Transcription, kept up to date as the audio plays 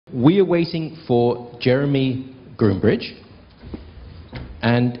We are waiting for Jeremy Groombridge,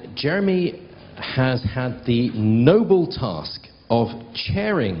 and Jeremy has had the noble task of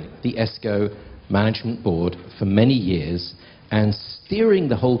chairing the ESCO Management Board for many years and steering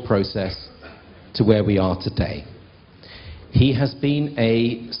the whole process to where we are today. He has been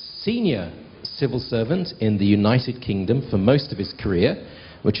a senior civil servant in the United Kingdom for most of his career,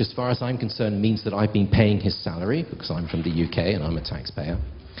 which as far as I'm concerned means that I've been paying his salary because I'm from the UK and I'm a taxpayer.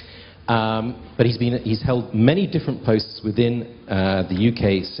 But he's held many different posts within the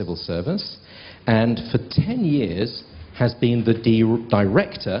UK civil service, and for 10 years has been the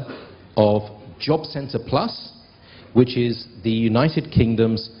director of Job Centre Plus, which is the United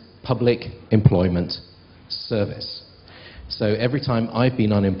Kingdom's public employment service. So every time I've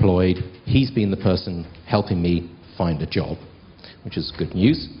been unemployed, he's been the person helping me find a job, which is good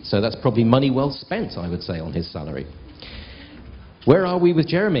news. So that's probably money well spent, I would say, on his salary. Where are we with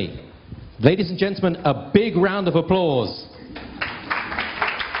Jeremy? Ladies and gentlemen, a big round of applause.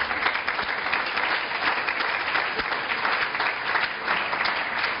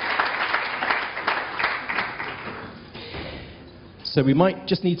 So we might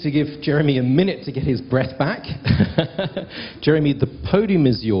just need to give Jeremy a minute to get his breath back. Jeremy, the podium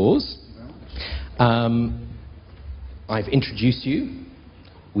is yours. I've introduced you.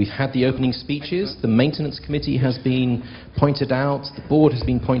 We've had the opening speeches. The maintenance committee has been pointed out. The board has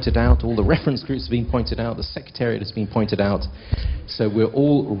been pointed out. All the reference groups have been pointed out. The secretariat has been pointed out. So we're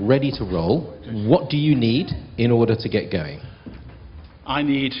all ready to roll. What do you need in order to get going? I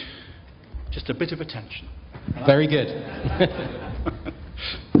need just a bit of attention. Very good.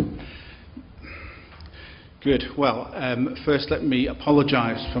 Good. Well, first let me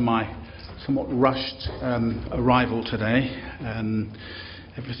apologise for my somewhat rushed arrival today.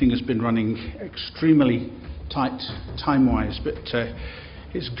 Everything has been running extremely tight time-wise, but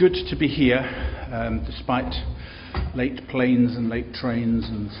it's good to be here despite late planes and late trains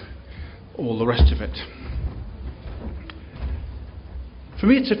and all the rest of it. For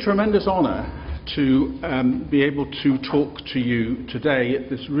me, it's a tremendous honour to be able to talk to you today at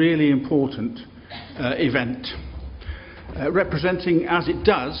this really important event, representing, as it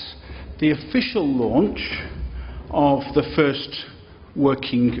does, the official launch of the first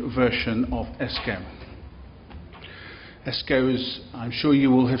working version of ESCO. ESCO, as I'm sure you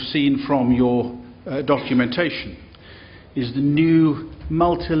will have seen from your documentation, is the new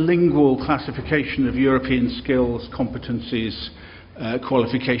multilingual classification of European skills, competencies,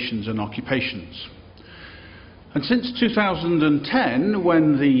 qualifications and occupations. And since 2010,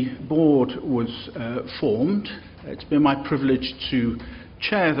 when the board was formed, it's been my privilege to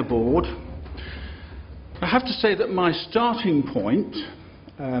chair the board. I have to say that my starting point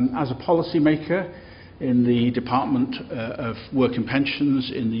as a policy maker in the Department of Work and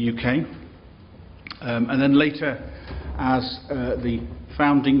Pensions in the UK, and then later as the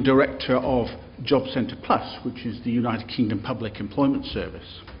founding director of Job Centre Plus, which is the United Kingdom Public Employment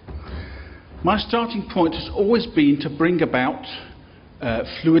Service. My starting point has always been to bring about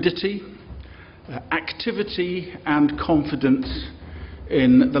fluidity, activity and confidence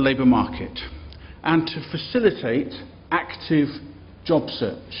in the labour market, and to facilitate active job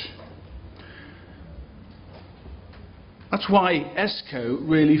search. That's why ESCO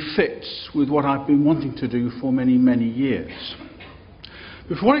really fits with what I've been wanting to do for many, many years.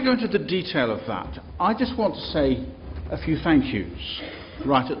 Before I go into the detail of that, I just want to say a few thank yous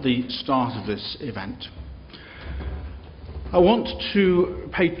right at the start of this event. I want to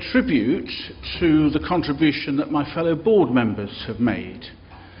pay tribute to the contribution that my fellow board members have made.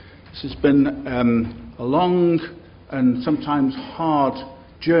 This has been a long and sometimes hard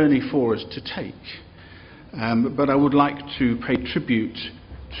journey for us to take. But I would like to pay tribute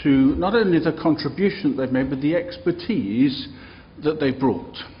to not only the contribution that they've made, but the expertise that they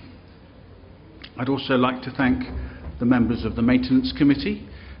brought. I'd also like to thank the members of the Maintenance Committee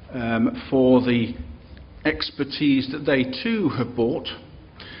for the expertise that they too have brought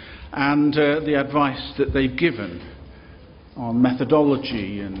and the advice that they've given on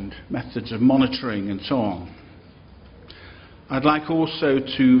methodology and methods of monitoring and so on. I'd like also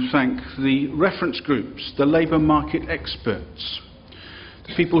to thank the reference groups, the labour market experts,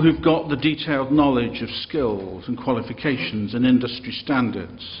 the people who've got the detailed knowledge of skills and qualifications and industry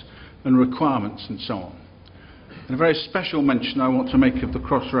standards and requirements and so on. And a very special mention I want to make of the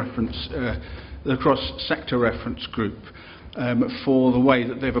cross-sector reference group for the way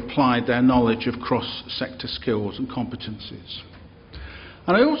that they've applied their knowledge of cross-sector skills and competencies.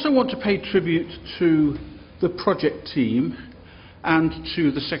 And I also want to pay tribute to the project team and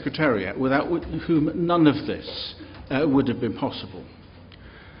to the Secretariat, without whom none of this would have been possible.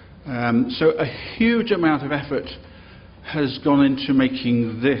 So a huge amount of effort has gone into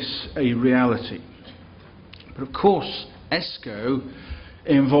making this a reality. But of course, ESCO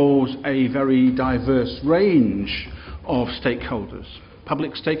involves a very diverse range of stakeholders.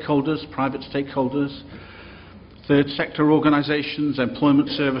 Public stakeholders, private stakeholders, third sector organisations, employment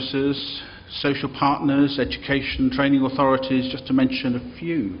services, social partners, education, training authorities, just to mention a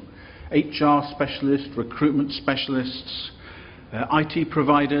few. HR specialists, recruitment specialists, IT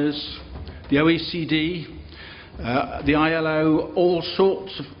providers, the OECD, the ILO, all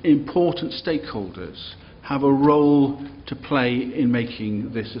sorts of important stakeholders have a role to play in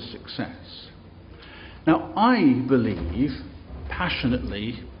making this a success. Now, I believe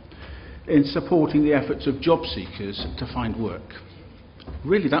passionately in supporting the efforts of job seekers to find work.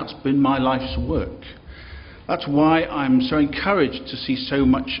 Really, that's been my life's work. That's why I'm so encouraged to see so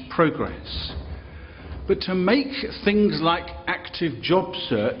much progress. But to make things like active job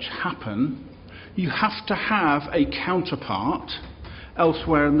search happen, you have to have a counterpart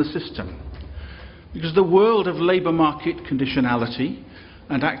elsewhere in the system. Because the world of labour market conditionality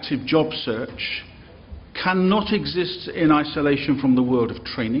and active job search cannot exist in isolation from the world of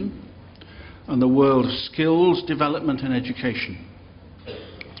training and the world of skills development and education.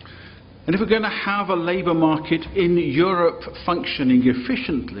 And if we're going to have a labour market in Europe functioning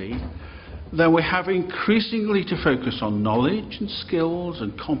efficiently, then we have increasingly to focus on knowledge and skills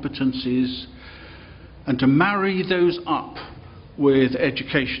and competencies and to marry those up with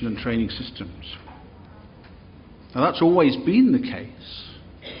education and training systems. Now, that's always been the case,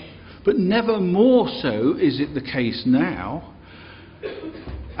 but never more so is it the case now,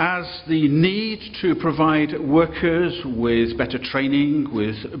 as the need to provide workers with better training,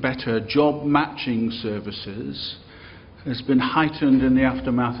 with better job matching services, has been heightened in the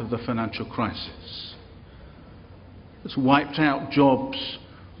aftermath of the financial crisis. It's wiped out jobs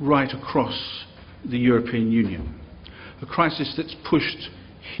right across the European Union. A crisis that's pushed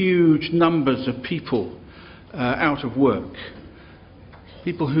huge numbers of people out of work.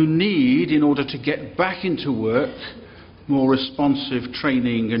 People who need, in order to get back into work, more responsive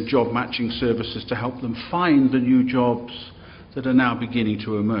training and job matching services to help them find the new jobs that are now beginning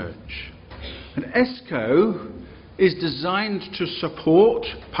to emerge. And ESCO is designed to support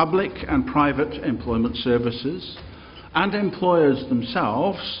public and private employment services and employers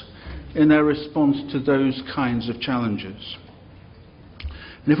themselves in their response to those kinds of challenges.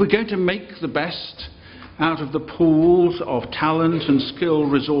 And if we're going to make the best out of the pools of talent and skill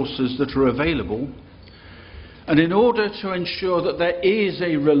resources that are available, and in order to ensure that there is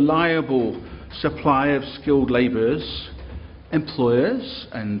a reliable supply of skilled labourers, employers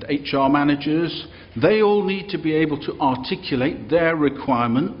and HR managers, they all need to be able to articulate their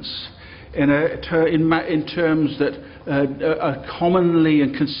requirements in terms that are commonly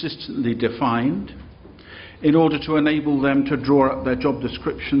and consistently defined, in order to enable them to draw up their job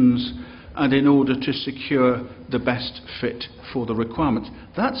descriptions and in order to secure the best fit for the requirements.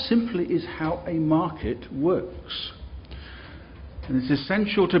 That simply is how a market works. And it's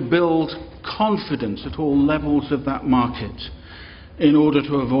essential to build confidence at all levels of that market in order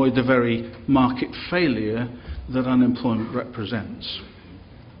to avoid the very market failure that unemployment represents.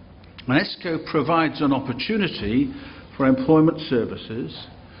 And ESCO provides an opportunity for employment services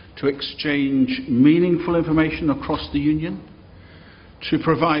to exchange meaningful information across the Union, to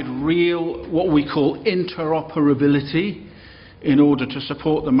provide real, what we call interoperability, in order to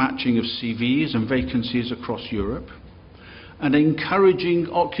support the matching of CVs and vacancies across Europe, and encouraging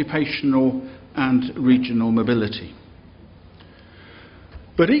occupational and regional mobility.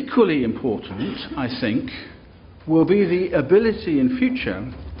 But equally important, I think, will be the ability in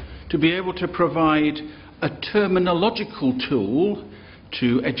future to be able to provide a terminological tool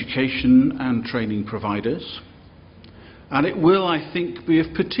to education and training providers. And it will, I think, be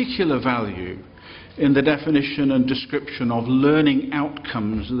of particular value in the definition and description of learning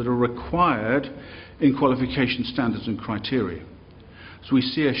outcomes that are required in qualification standards and criteria. So we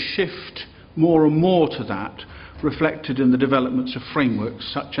see a shift more and more to that reflected in the developments of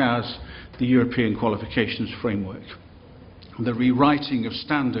frameworks such as the European Qualifications Framework, the rewriting of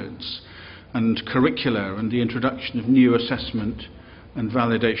standards and curricula and the introduction of new assessment and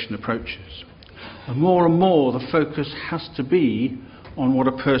validation approaches. And more the focus has to be on what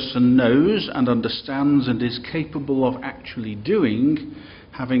a person knows and understands and is capable of actually doing,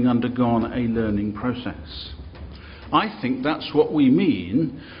 having undergone a learning process. I think that's what we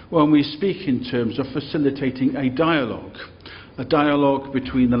mean when we speak in terms of facilitating a dialogue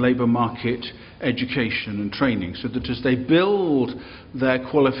between the labour market, education and training, so that as they build their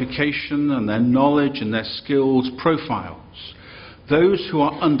qualification and their knowledge and their skills profiles, those who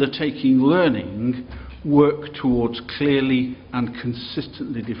are undertaking learning work towards clearly and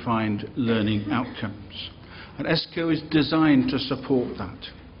consistently defined learning outcomes. And ESCO is designed to support that.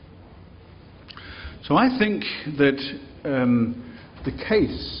 So I think that the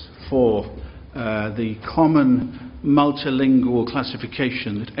case for the common multilingual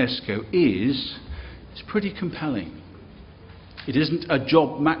classification that ESCO is pretty compelling. It isn't a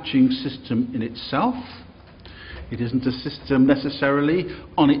job matching system in itself. It isn't a system necessarily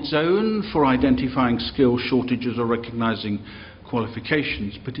on its own for identifying skill shortages or recognising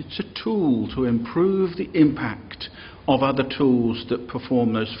qualifications, but it's a tool to improve the impact of other tools that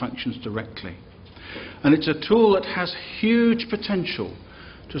perform those functions directly. And it's a tool that has huge potential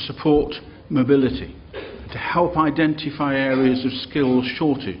to support mobility, to help identify areas of skill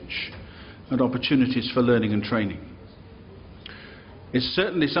shortage and opportunities for learning and training. It's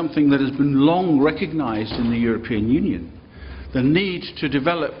certainly something that has been long recognised in the European Union. The need to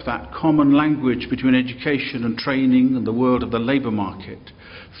develop that common language between education and training and the world of the labour market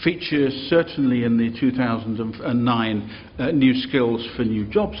features certainly in the 2009 New Skills for New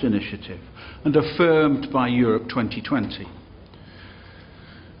Jobs initiative and affirmed by Europe 2020.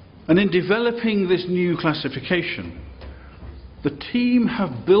 And in developing this new classification, the team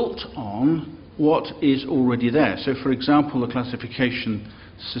have built on what is already there. So, for example, the classification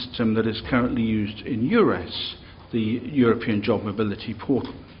system that is currently used in EURES, the European Job Mobility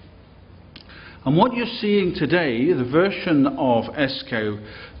Portal. And what you're seeing today, the version of ESCO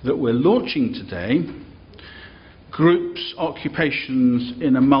that we're launching today, groups occupations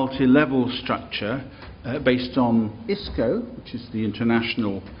in a multi-level structure based on ESCO, which is the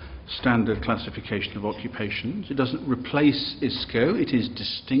International Standard Classification of Occupations. It doesn't replace ESCO, it is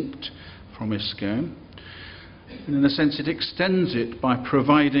distinct from ESCO. And in a sense it extends it by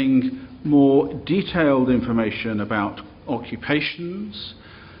providing more detailed information about occupations,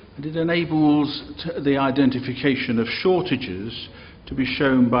 and it enables the identification of shortages to be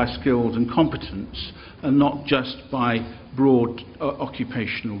shown by skills and competence and not just by broad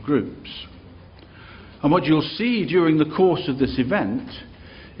occupational groups. And what you'll see during the course of this event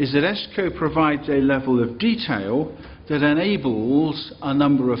is that ESCO provides a level of detail that enables a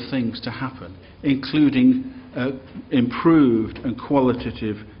number of things to happen, including improved and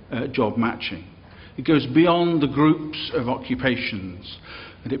qualitative job matching. It goes beyond the groups of occupations,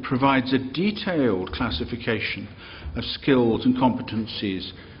 and it provides a detailed classification of skills and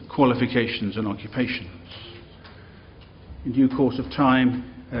competencies, qualifications and occupations. In due course of time,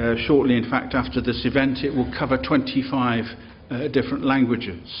 shortly in fact after this event, it will cover 25 different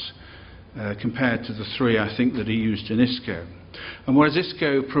languages compared to the 3 I think that are used in ESCO. And whereas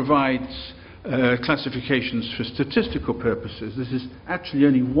ESCO provides classifications for statistical purposes, this is actually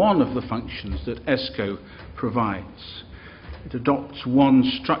only one of the functions that ESCO provides. It adopts one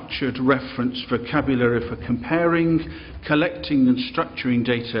structured reference vocabulary for comparing, collecting and structuring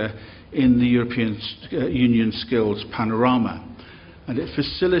data in the European Union skills panorama, and it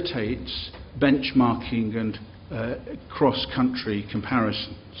facilitates benchmarking and cross-country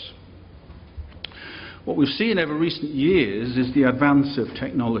comparisons. What we've seen over recent years is the advance of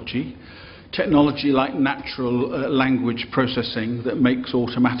technology like natural language processing that makes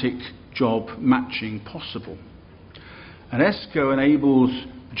automatic job matching possible. And ESCO enables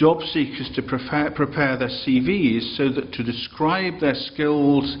job seekers to prepare their CVs so that to describe their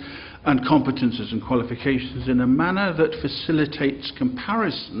skills and competences and qualifications in a manner that facilitates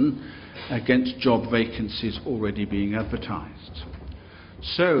comparison against job vacancies already being advertised.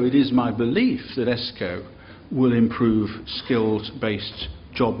 So it is my belief that ESCO will improve skills-based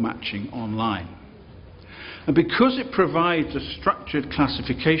job matching online. And because it provides a structured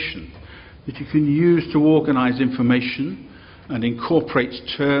classification that you can use to organise information and incorporates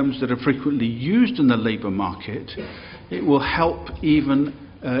terms that are frequently used in the labour market, it will help even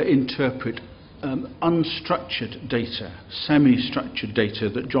interpret unstructured data, semi-structured data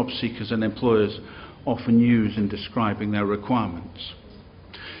that job seekers and employers often use in describing their requirements.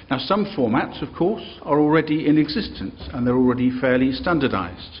 Now, some formats, of course, are already in existence and they're already fairly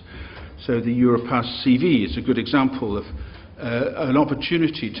standardised. So the Europass CV is a good example of an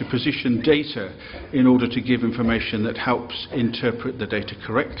opportunity to position data in order to give information that helps interpret the data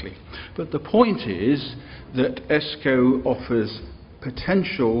correctly. But the point is that ESCO offers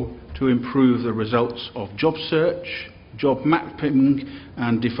potential to improve the results of job search, job mapping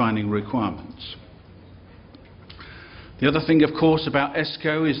and defining requirements. The other thing, of course, about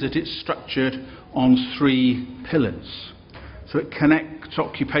ESCO is that it's structured on 3 pillars. So it connects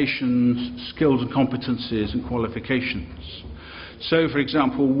occupations, skills and competencies and qualifications. So, for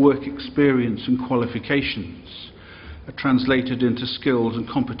example, work experience and qualifications are translated into skills and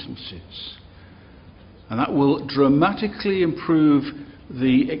competencies. And that will dramatically improve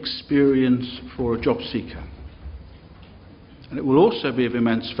the experience for a job seeker. And it will also be of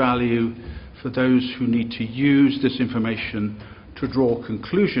immense value for those who need to use this information to draw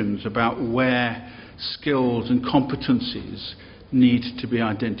conclusions about where skills and competencies need to be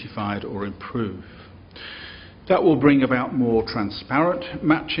identified or improved. That will bring about more transparent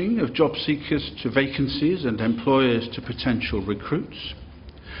matching of job seekers to vacancies and employers to potential recruits.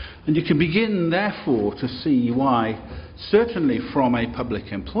 And you can begin, therefore, to see why, certainly from a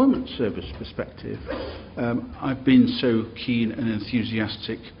public employment service perspective, I've been so keen and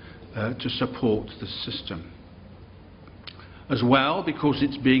enthusiastic to support the system. As well, because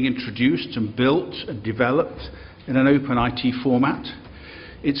it's being introduced and built and developed in an open IT format,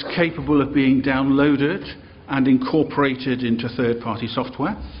 it's capable of being downloaded and incorporated into third-party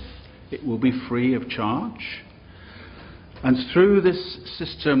software. It will be free of charge. And through this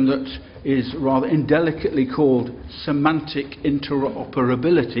system that is rather indelicately called semantic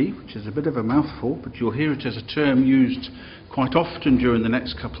interoperability, which is a bit of a mouthful, but you'll hear it as a term used quite often during the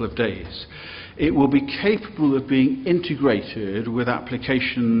next couple of days, it will be capable of being integrated with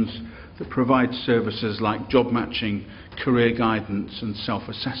applications that provide services like job matching, career guidance and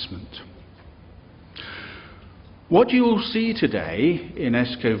self-assessment. What you will see today in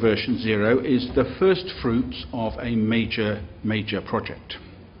ESCO version 0 is the first fruits of a major project.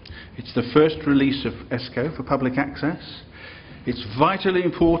 It's the first release of ESCO for public access. It's vitally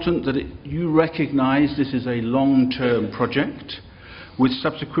important that you recognise this is a long-term project with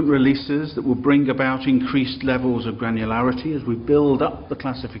subsequent releases that will bring about increased levels of granularity as we build up the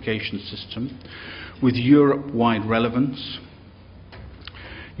classification system with Europe-wide relevance.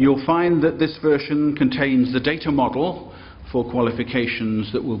 You'll find that this version contains the data model for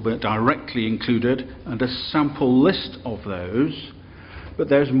qualifications that will be directly included and a sample list of those, but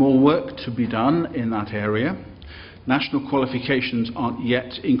there's more work to be done in that area. National qualifications aren't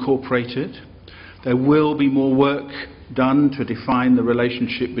yet incorporated. There will be more work done to define the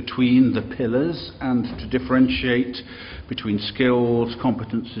relationship between the pillars and to differentiate between skills,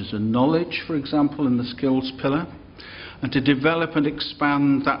 competences and knowledge, for example, in the skills pillar, and to develop and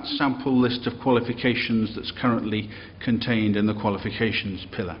expand that sample list of qualifications that's currently contained in the qualifications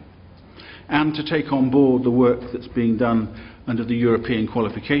pillar, and to take on board the work that's being done under the European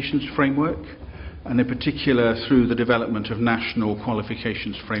qualifications framework, and in particular through the development of national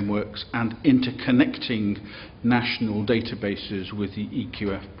qualifications frameworks and interconnecting national databases with the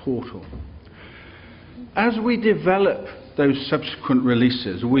EQF portal. As we develop those subsequent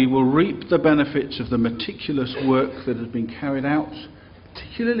releases, we will reap the benefits of the meticulous work that has been carried out,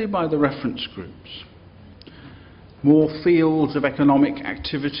 particularly by the reference groups. More fields of economic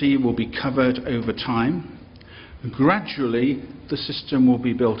activity will be covered over time. Gradually, the system will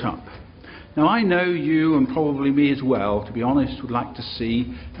be built up. Now, I know you, and probably me as well, to be honest, would like to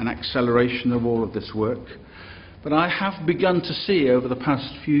see an acceleration of all of this work. But I have begun to see over the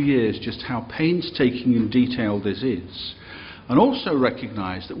past few years just how painstaking and detailed this is, and also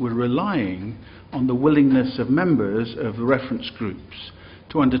recognise that we're relying on the willingness of members of the reference groups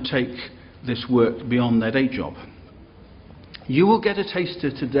to undertake this work beyond their day job. You will get a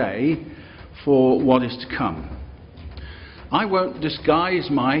taster today for what is to come. I won't disguise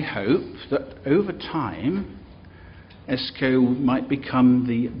my hope that over time ESCO might become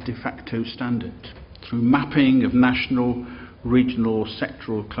the de facto standard through mapping of national, regional or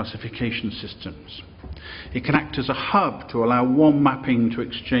sectoral classification systems. It can act as a hub to allow one mapping to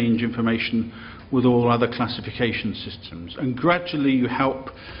exchange information with all other classification systems, and gradually you help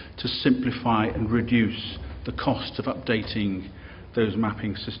to simplify and reduce the cost of updating those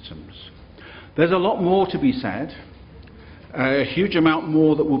mapping systems. There's a lot more to be said. A huge amount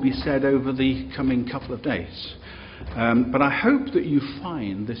more that will be said over the coming couple of days. But I hope that you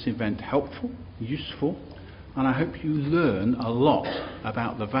find this event helpful, useful, and I hope you learn a lot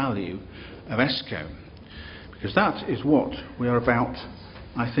about the value of ESCO, because that is what we are about,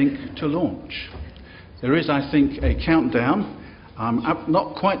 I think, to launch. There is, I think, a countdown. I'm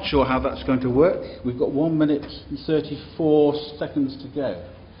not quite sure how that's going to work. We've got 1 minute and 34 seconds to go.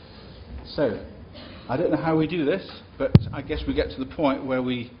 So, I don't know how we do this, but I guess we get to the point where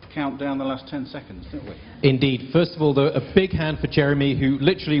we count down the last 10 seconds, don't we? Indeed. First of all, though, a big hand for Jeremy, who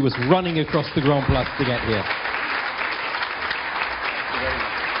literally was running across the Grand Place to get here.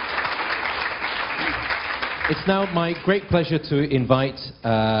 It's now my great pleasure to invite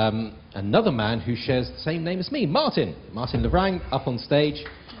another man who shares the same name as me, Martin. Martin Levrang, up on stage.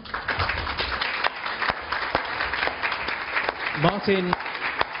 Martin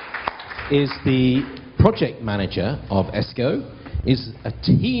is the project manager of ESCO, is a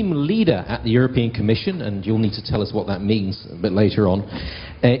team leader at the European Commission, and you'll need to tell us what that means a bit later on,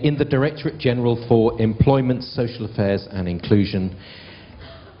 in the Directorate General for Employment, Social Affairs and Inclusion.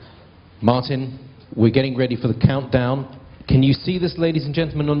 Martin, we're getting ready for the countdown. Can you see this, ladies and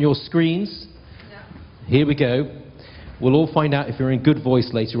gentlemen, on your screens? Yeah. Here we go. We'll all find out if you're in good voice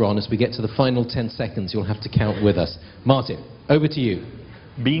later on. As we get to the final 10 seconds, you'll have to count with us. Martin, over to you.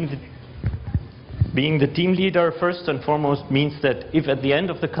 Being the team leader, first and foremost, means that if at the end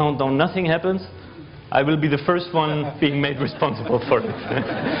of the countdown nothing happens, I will be the first one being made responsible for it.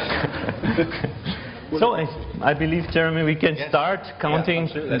 So I believe, Jeremy, we can start counting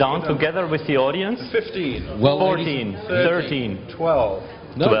down together with the audience. 15. Well, 14, 13, 12.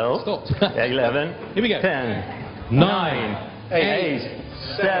 No, 12, stopped. 11, Here we go. 10, 9, 8,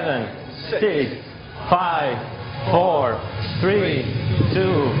 7, 6, 5, 4, 3,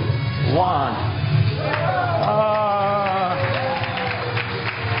 2, 1.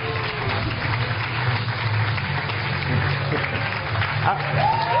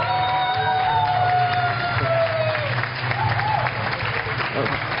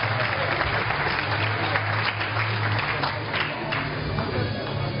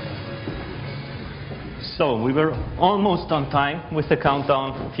 So we were almost on time with the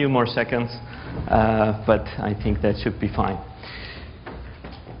countdown, a few more seconds, but I think that should be fine.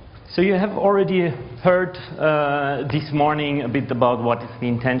 So you have already heard this morning a bit about what is the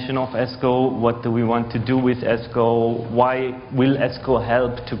intention of ESCO, what do we want to do with ESCO, why will ESCO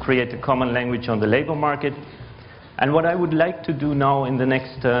help to create a common language on the labor market. And what I would like to do now in the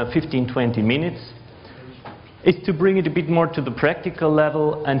next 15-20 minutes is to bring it a bit more to the practical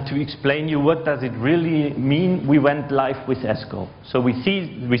level and to explain you what does it really mean we went live with ESCO. So we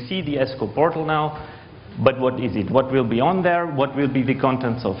see the ESCO portal now. But what is it? What will be on there? What will be the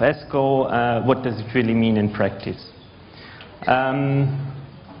contents of ESCO? What does it really mean in practice?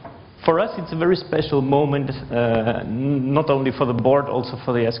 For us, it's a very special moment, not only for the board, also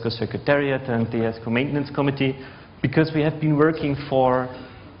for the ESCO Secretariat and the ESCO Maintenance Committee, because we have been working for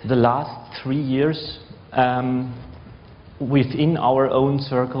the last 3 years within our own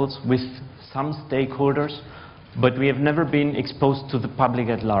circles with some stakeholders, but we have never been exposed to the public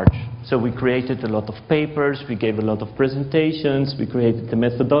at large. So we created a lot of papers, we gave a lot of presentations, we created the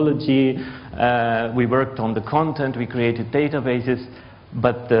methodology, we worked on the content, we created databases,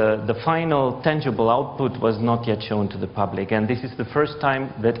 but the final tangible output was not yet shown to the public. And this is the first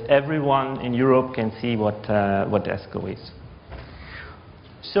time that everyone in Europe can see what ESCO is.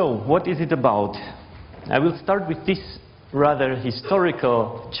 So what is it about? I will start with this rather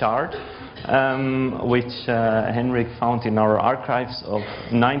historical chart, which Henrik found in our archives of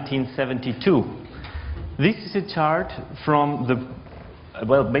 1972. This is a chart from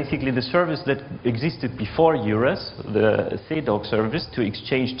basically the service that existed before EURES, the CEDOC service, to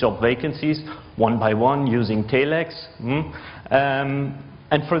exchange job vacancies one by one using telex.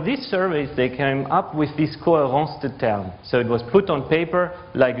 And for these surveys, they came up with this cohérence de termes. So it was put on paper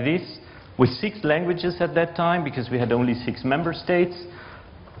like this, with 6 languages at that time, because we had only 6 member states.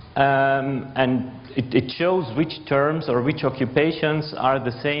 And it shows which terms or which occupations are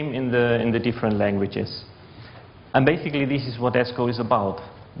the same in the different languages. And basically this is what ESCO is about.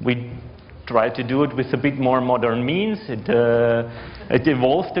 We try to do it with a bit more modern means. It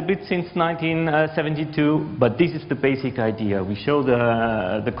evolved a bit since 1972, but this is the basic idea. We show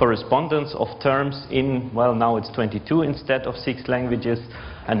the correspondence of terms in, well, now it's 22 instead of 6 languages,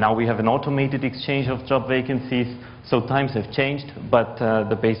 and now we have an automated exchange of job vacancies. So times have changed, but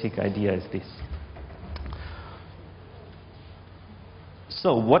the basic idea is this.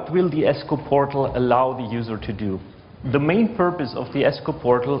 So what will the ESCO portal allow the user to do? The main purpose of the ESCO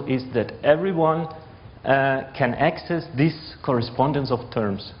portal is that everyone can access this correspondence of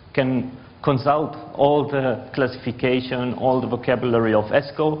terms, can consult all the classification, all the vocabulary of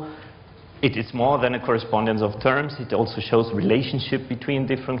ESCO. It is more than a correspondence of terms. It also shows relationship between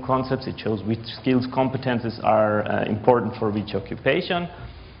different concepts. It shows which skills, competences are important for which occupation.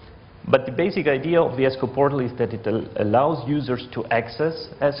 But the basic idea of the ESCO portal is that it allows users to access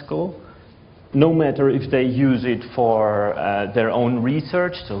ESCO, no matter if they use it for their own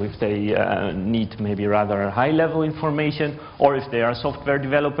research, so if they need maybe rather high-level information, or if they are software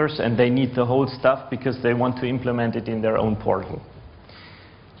developers and they need the whole stuff because they want to implement it in their own portal.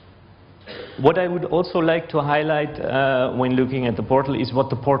 What I would also like to highlight when looking at the portal is what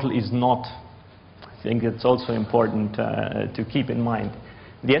the portal is not. I think it's also important to keep in mind.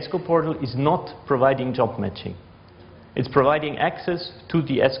 The ESCO portal is not providing job matching. It's providing access to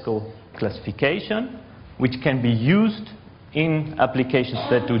the ESCO classification, which can be used in applications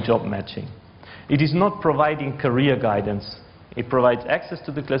that do job matching. It is not providing career guidance. It provides access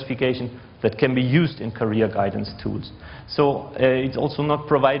to the classification that can be used in career guidance tools. So it's also not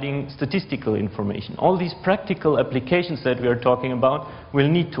providing statistical information. All these practical applications that we are talking about will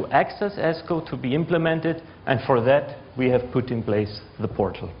need to access ESCO to be implemented, and for that we have put in place the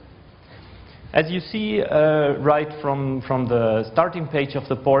portal. As you see right from the starting page of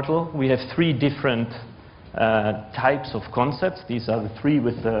the portal, we have three different types of concepts. These are the three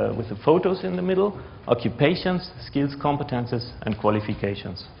with the photos in the middle: occupations, skills, competences, and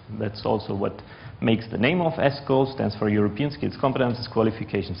qualifications. That's also what makes the name of ESCO, stands for European Skills, Competences,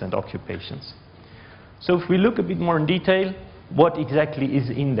 Qualifications and Occupations. So if we look a bit more in detail, what exactly is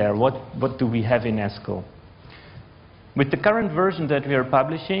in there? What do we have in ESCO? With the current version that we are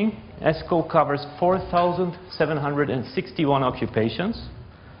publishing, ESCO covers 4,761 occupations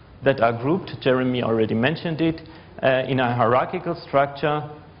that are grouped, Jeremy already mentioned it, in a hierarchical structure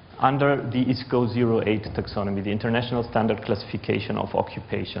under the ESCO 08 taxonomy, the International Standard Classification of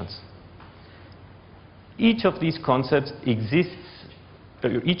Occupations. Each of these concepts exists,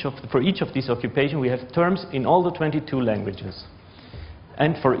 for each of these occupations we have terms in all the 22 languages.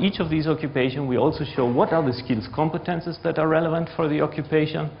 And for each of these occupations we also show what are the skills competences that are relevant for the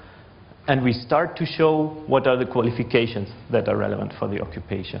occupation, and we start to show what are the qualifications that are relevant for the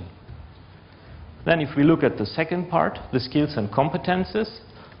occupation. Then if we look at the second part, the skills and competences,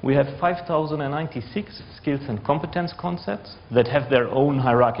 we have 5,096 skills and competence concepts that have their own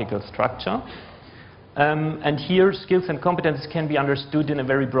hierarchical structure. And here skills and competences can be understood in a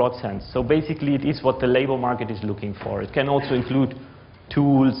very broad sense. So basically it is what the labor market is looking for. It can also include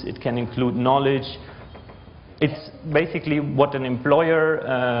tools, it can include knowledge. It's basically what an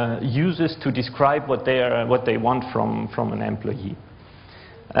employer uses to describe what they want from an employee.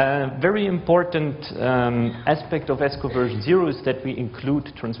 Very important aspect of ESCO version 0 is that we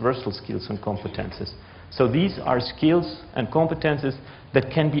include transversal skills and competences. So these are skills and competences that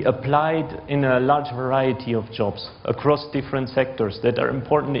can be applied in a large variety of jobs across different sectors that are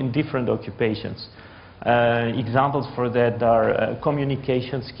important in different occupations. Examples for that are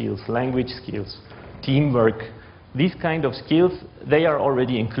communication skills, language skills, teamwork. These kind of skills, they are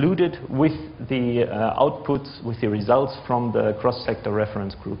already included with the outputs, with the results from the cross-sector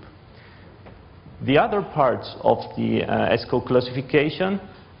reference group. The other parts of the ESCO classification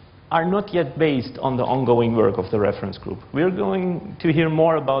are not yet based on the ongoing work of the reference group. We're going to hear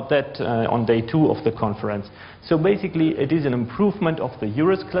more about that on day 2 of the conference. So basically it is an improvement of the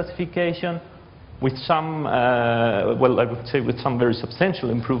EURES classification with some, well, I would say with some very substantial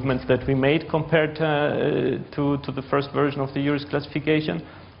improvements that we made compared to the first version of the EURES classification,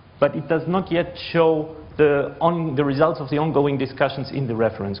 but it does not yet show the results of the ongoing discussions in the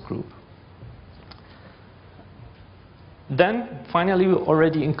reference group. Then, finally, we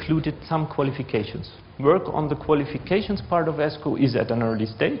already included some qualifications. Work on the qualifications part of ESCO is at an early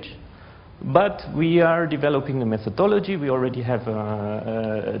stage, but we are developing the methodology. We already have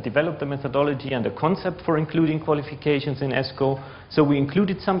developed the methodology and a concept for including qualifications in ESCO. So we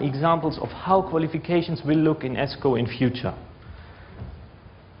included some examples of how qualifications will look in ESCO in future.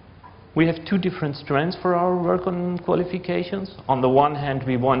 We have 2 different strands for our work on qualifications. On the one hand,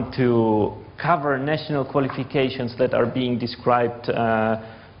 we want to cover national qualifications that are being described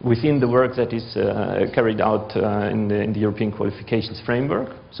within the work that is carried out in the European Qualifications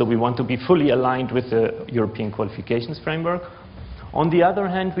Framework. So we want to be fully aligned with the European Qualifications Framework. On the other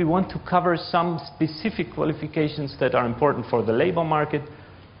hand, we want to cover some specific qualifications that are important for the labor market.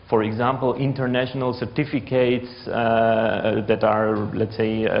 For example, international certificates that are, let's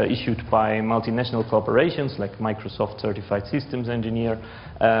say, issued by multinational corporations like Microsoft Certified Systems Engineer,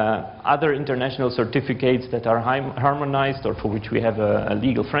 other international certificates that are harmonized or for which we have a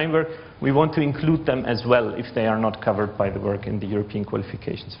legal framework. We want to include them as well if they are not covered by the work in the European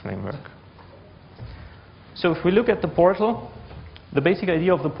Qualifications Framework. So if we look at the portal, the basic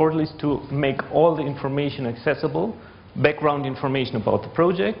idea of the portal is to make all the information accessible, background information about the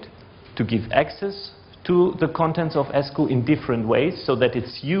project, to give access to the contents of ESCO in different ways so that it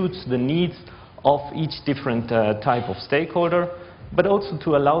suits the needs of each different type of stakeholder, but also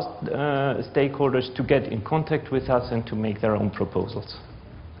to allow stakeholders to get in contact with us and to make their own proposals.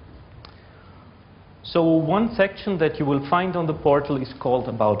 So one section that you will find on the portal is called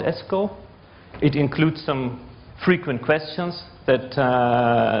About ESCO. It includes some frequent questions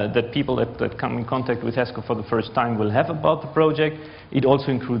that people that come in contact with ESCO for the first time will have about the project. It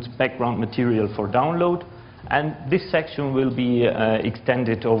also includes background material for download, and this section will be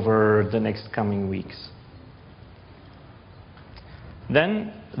extended over the next coming weeks.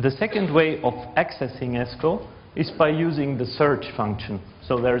 Then the second way of accessing ESCO is by using the search function.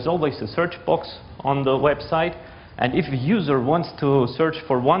 So there's always a search box on the website, and if a user wants to search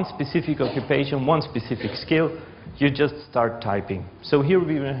for one specific occupation, one specific skill, you just start typing. So here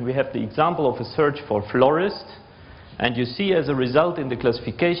we have the example of a search for florist, and you see as a result in the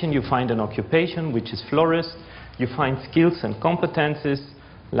classification you find an occupation, which is florist. You find skills and competences,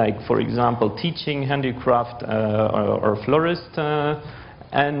 like, for example, teaching, handicraft, or florist.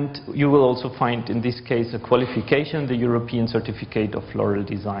 And you will also find, in this case, a qualification, the European Certificate of Floral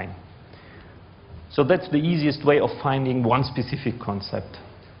Design. So that's the easiest way of finding one specific concept.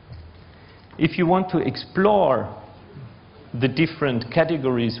 If you want to explore the different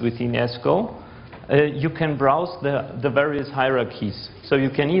categories within ESCO, you can browse the various hierarchies. So you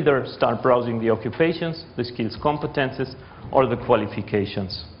can either start browsing the occupations, the skills, competences, or the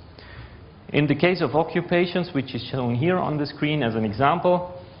qualifications. In the case of occupations, which is shown here on the screen as an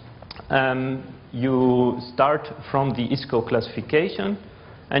example, you start from the ESCO classification,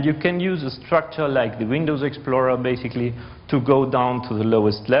 and you can use a structure like the Windows Explorer, basically, to go down to the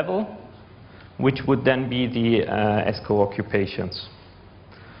lowest level, which would then be the ESCO occupations.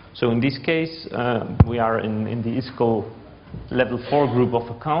 So in this case, we are in the ESCO level 4 group of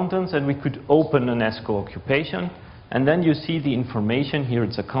accountants, and we could open an ESCO occupation, and then you see the information, here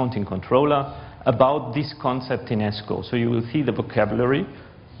it's accounting controller, about this concept in ESCO. So you will see the vocabulary,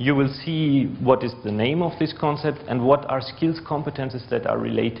 you will see what is the name of this concept, and what are skills, competences that are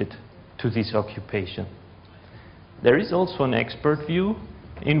related to this occupation. There is also an expert view,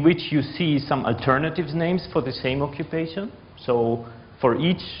 in which you see some alternatives names for the same occupation. So for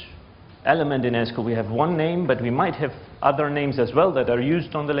each element in ESCO we have one name, but we might have other names as well that are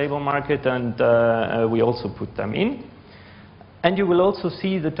used on the labor market, and we also put them in. And you will also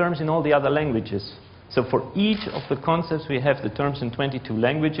see the terms in all the other languages. So for each of the concepts we have the terms in 22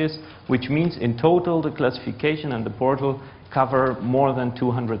 languages, which means in total the classification and the portal cover more than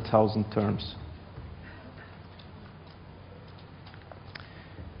 200,000 terms.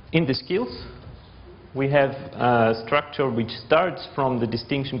 In the skills, we have a structure which starts from the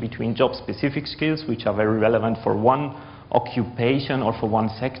distinction between job-specific skills, which are very relevant for one occupation or for one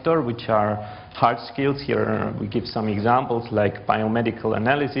sector, which are hard skills. Here we give some examples like biomedical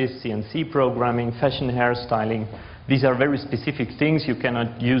analysis, CNC programming, fashion hairstyling. These are very specific things. You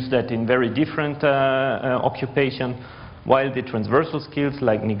cannot use that in very different occupation. While the transversal skills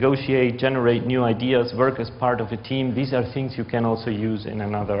like negotiate, generate new ideas, work as part of a team, these are things you can also use in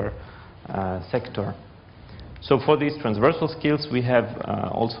another sector. So for these transversal skills we have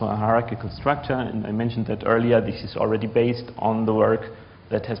also a hierarchical structure, and I mentioned that earlier. This is already based on the work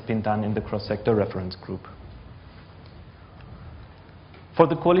that has been done in the cross-sector reference group. For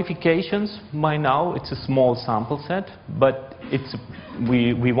the qualifications, by now it's a small sample set, but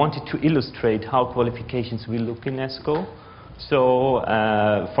we wanted to illustrate how qualifications will look in ESCO. So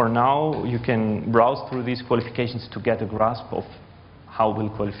for now you can browse through these qualifications to get a grasp of how will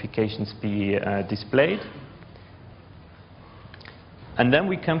qualifications be displayed. And then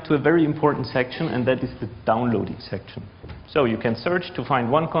we come to a very important section, and that is the downloading section. So you can search to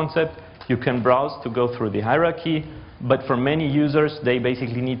find one concept, you can browse to go through the hierarchy, but for many users they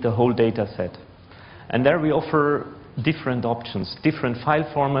basically need the whole data set. And there we offer different options, different file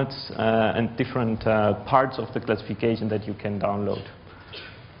formats and different parts of the classification that you can download.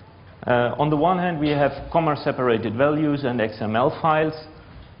 On the one hand we have comma-separated values and XML files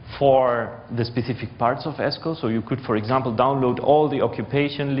for the specific parts of ESCO. So you could, for example, download all the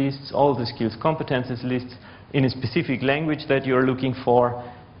occupation lists, all the skills competences lists in a specific language that you're looking for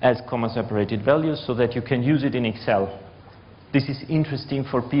as comma-separated values, so that you can use it in Excel. This is interesting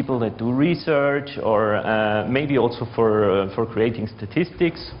for people that do research, or maybe also for creating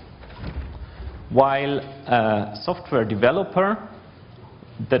statistics. While a software developer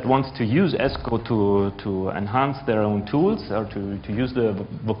that wants to use ESCO to enhance their own tools, or to use the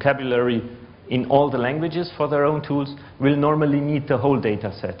vocabulary in all the languages for their own tools, will normally need the whole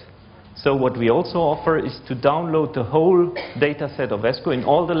data set. So what we also offer is to download the whole data set of ESCO in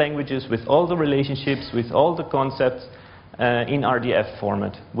all the languages, with all the relationships, with all the concepts in RDF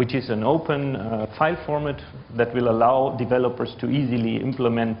format, which is an open file format that will allow developers to easily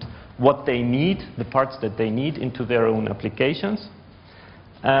implement what they need, the parts that they need, into their own applications.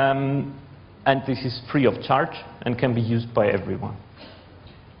 And this is free of charge and can be used by everyone.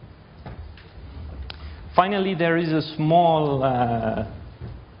 Finally, there is a small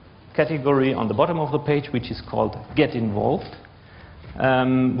category on the bottom of the page which is called Get Involved,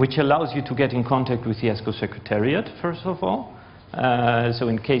 which allows you to get in contact with the ESCO Secretariat, first of all. So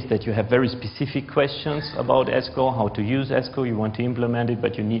in case that you have very specific questions about ESCO, how to use ESCO, you want to implement it,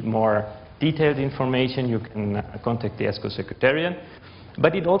 but you need more detailed information, you can contact the ESCO Secretariat.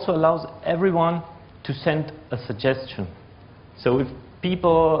 But it also allows everyone to send a suggestion. So if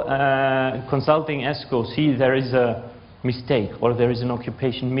people consulting ESCO see there is a mistake, or there is an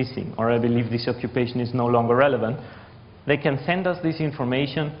occupation missing, or I believe this occupation is no longer relevant, they can send us this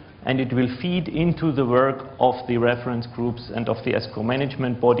information, and it will feed into the work of the reference groups and of the ESCO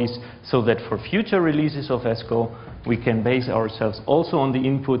management bodies, so that for future releases of ESCO, we can base ourselves also on the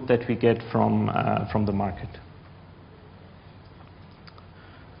input that we get from the market.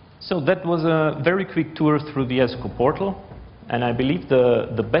 So that was a very quick tour through the ESCO portal, and I believe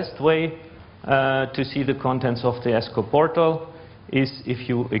the best way to see the contents of the ESCO portal is if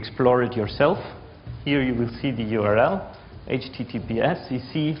you explore it yourself. Here you will see the URL,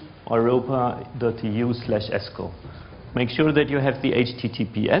 https://europa.eu/esco. Make sure that you have the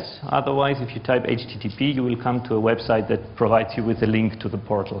HTTPS, otherwise if you type HTTP you will come to a website that provides you with a link to the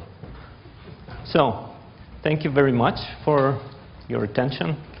portal. So, thank you very much for your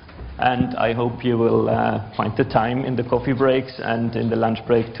attention, and I hope you will find the time in the coffee breaks and in the lunch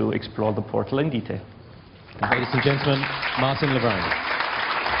break to explore the portal in detail. Ladies and gentlemen, Martin Levrone.